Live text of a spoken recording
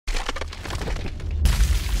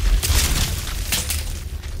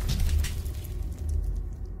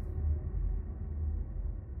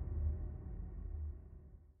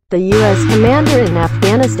The U.S. commander in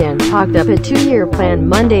Afghanistan talked up a two-year plan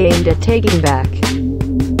Monday aimed at taking back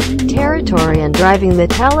territory and driving the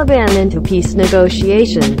Taliban into peace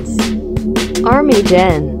negotiations. Army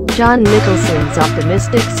Gen. John Nicholson's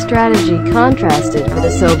optimistic strategy contrasted with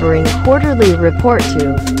a sobering quarterly report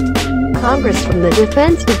to Congress from the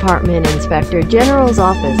Defense Department Inspector General's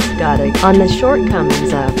Office, DODIG, on the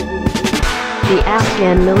shortcomings of the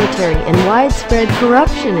Afghan military and widespread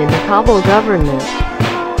corruption in the Kabul government.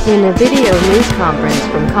 In a video news conference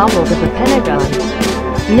from Kabul to the Pentagon,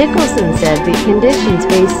 Nicholson said the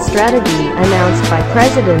conditions-based strategy announced by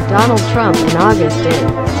President Donald Trump in August in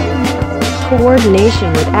coordination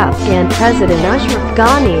with Afghan President Ashraf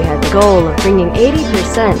Ghani had the goal of bringing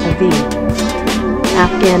 80% of the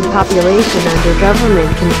Afghan population under government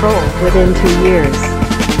control within 2 years.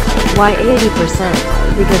 Why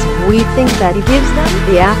 80%? Because we think that it gives them,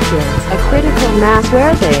 the Afghans, a critical mass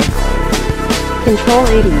where they control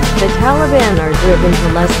 80. The Taliban are driven to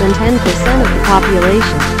less than 10% of the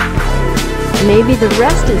population. Maybe the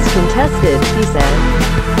rest is contested, he said.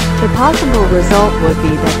 The possible result would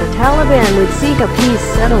be that the Taliban would seek a peace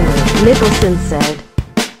settlement, Nicholson said.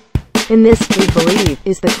 In this, we believe,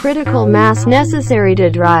 is the critical mass necessary to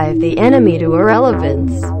drive the enemy to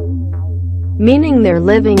irrelevance. Meaning they're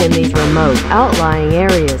living in these remote, outlying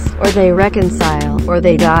areas, or they reconcile, or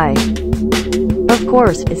they die. Of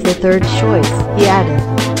course, is the third choice, he added.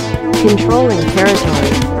 Controlling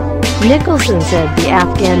territory. Nicholson said the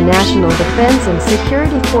Afghan National Defense and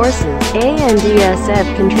Security Forces, ANDSF,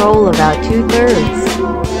 control about 2/3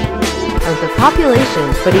 of the population,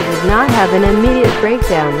 but he did not have an immediate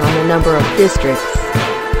breakdown on the number of districts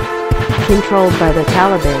controlled by the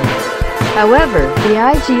Taliban. However, the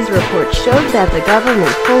IG's report showed that the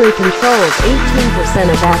government fully controls 18%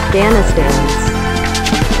 of Afghanistan's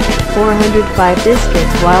 405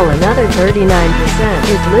 districts, while another 39%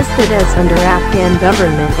 is listed as under Afghan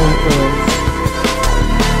government influence.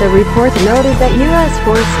 The report noted that U.S.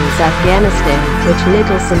 forces Afghanistan, which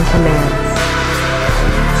Nicholson commands,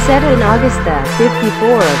 said in August that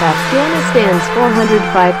 54 of Afghanistan's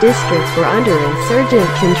 405 districts were under insurgent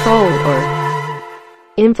control or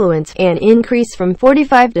influence, an increase from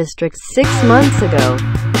 45 districts 6 months ago.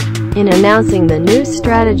 In announcing the new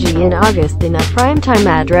strategy in August in a primetime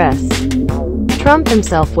address, Trump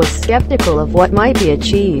himself was skeptical of what might be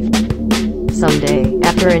achieved someday.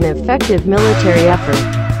 After an effective military effort,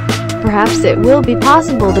 perhaps it will be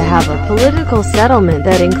possible to have a political settlement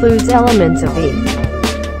that includes elements of the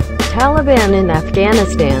Taliban in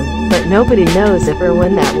Afghanistan, but nobody knows if or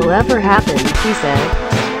when that will ever happen, he said.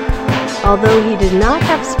 Although he did not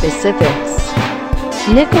have specifics,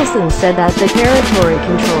 Nicholson said that the territory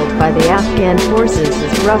controlled by the Afghan forces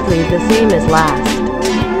is roughly the same as last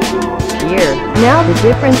year. Now the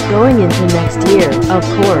difference going into next year, of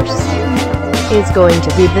course, is going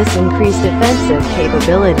to be this increased offensive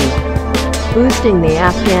capability, boosting the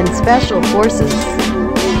Afghan special forces.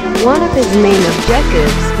 One of his main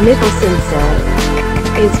objectives, Nicholson said,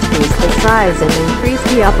 is to boost the size and increase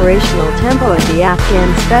the operational tempo of the Afghan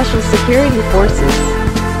Special Security Forces,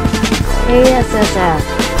 ASSF.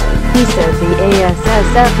 He said the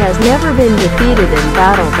ASSF has never been defeated in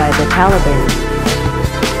battle by the Taliban.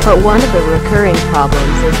 But one of the recurring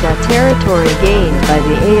problems is that territory gained by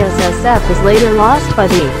the ASSF is later lost by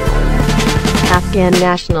the Afghan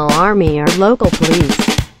National Army or local police.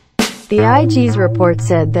 The IG's report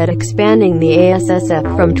said that expanding the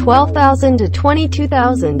ASSF from 12,000 to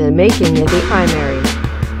 22,000 and making it the primary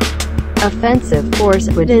offensive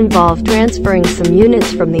force would involve transferring some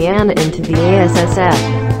units from the ANA into the ASSF.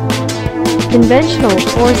 Conventional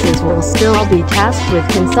forces will still be tasked with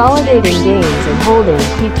consolidating gains and holding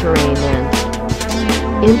key terrain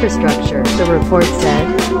and infrastructure, the report said.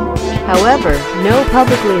 However, no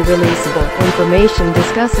publicly releasable information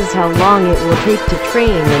discusses how long it will take to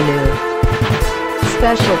train the new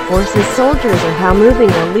Special Forces soldiers or how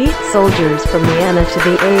moving elite soldiers from the ANA to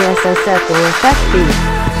the ASSF will affect the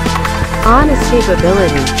honest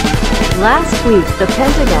capability. Last week, the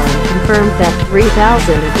Pentagon confirmed that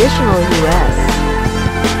 3,000 additional U.S.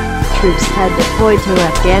 troops had deployed to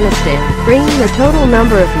Afghanistan, bringing the total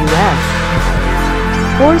number of U.S.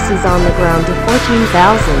 forces on the ground to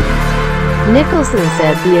 14,000. Nicholson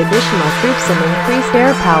said the additional troops and increased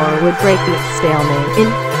air power would break the stalemate in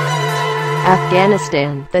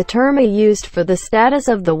Afghanistan, the term he used for the status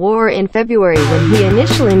of the war in February when he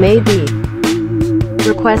initially made the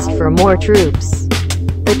request for more troops.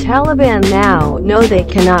 The Taliban now know they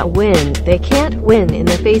cannot win. They can't win in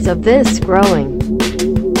the face of this growing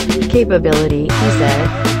capability, he said.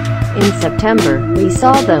 In September, we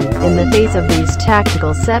saw them in the face of these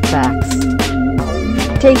tactical setbacks.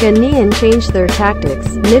 take a knee and change their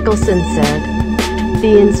tactics, Nicholson said.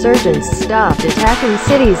 The insurgents stopped attacking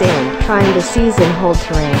cities and trying to seize and hold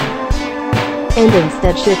terrain, and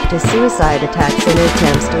instead shift to suicide attacks in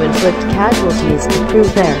attempts to inflict casualties to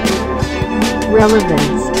prove their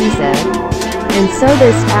relevance, he said. And so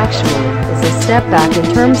this actually is a step back in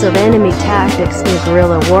terms of enemy tactics to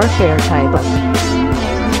guerrilla warfare type of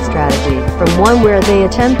strategy, from one where they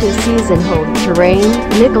attempt to seize and hold terrain,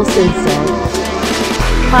 Nicholson said.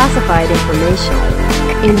 Classified information.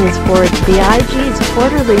 In his forward to the IG's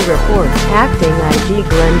quarterly report, acting IG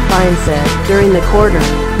Glenn Fine said, during the quarter,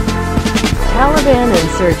 Taliban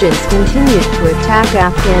insurgents continued to attack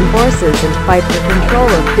Afghan forces and fight for control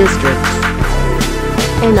of districts.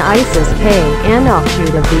 An ISIS-K and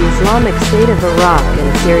offshoot of the Islamic State of Iraq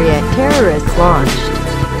and Syria, terrorists launched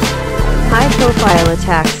high-profile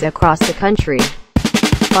attacks across the country.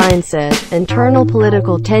 Fine said, internal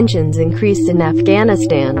political tensions increased in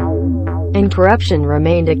Afghanistan, and corruption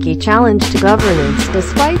remained a key challenge to governance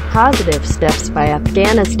despite positive steps by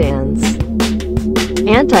Afghanistan's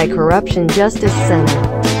Anti-Corruption Justice Center.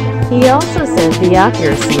 He also said the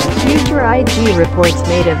accuracy of future IG reports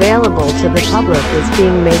made available to the public is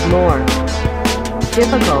being made more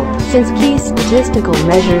difficult, since key statistical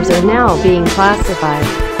measures are now being classified.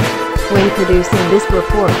 When producing this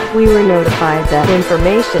report, we were notified that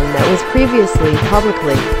information that was previously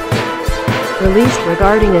publicly released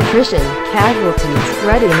regarding attrition, casualties,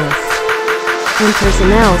 readiness, and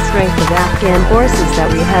personnel strength of Afghan forces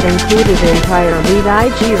that we had included in prior lead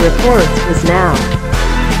IG reports was now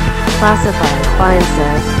classified, Fine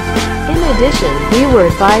said. In addition, we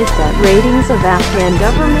were advised that ratings of Afghan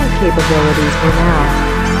government capabilities were now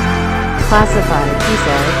classified, he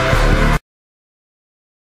said.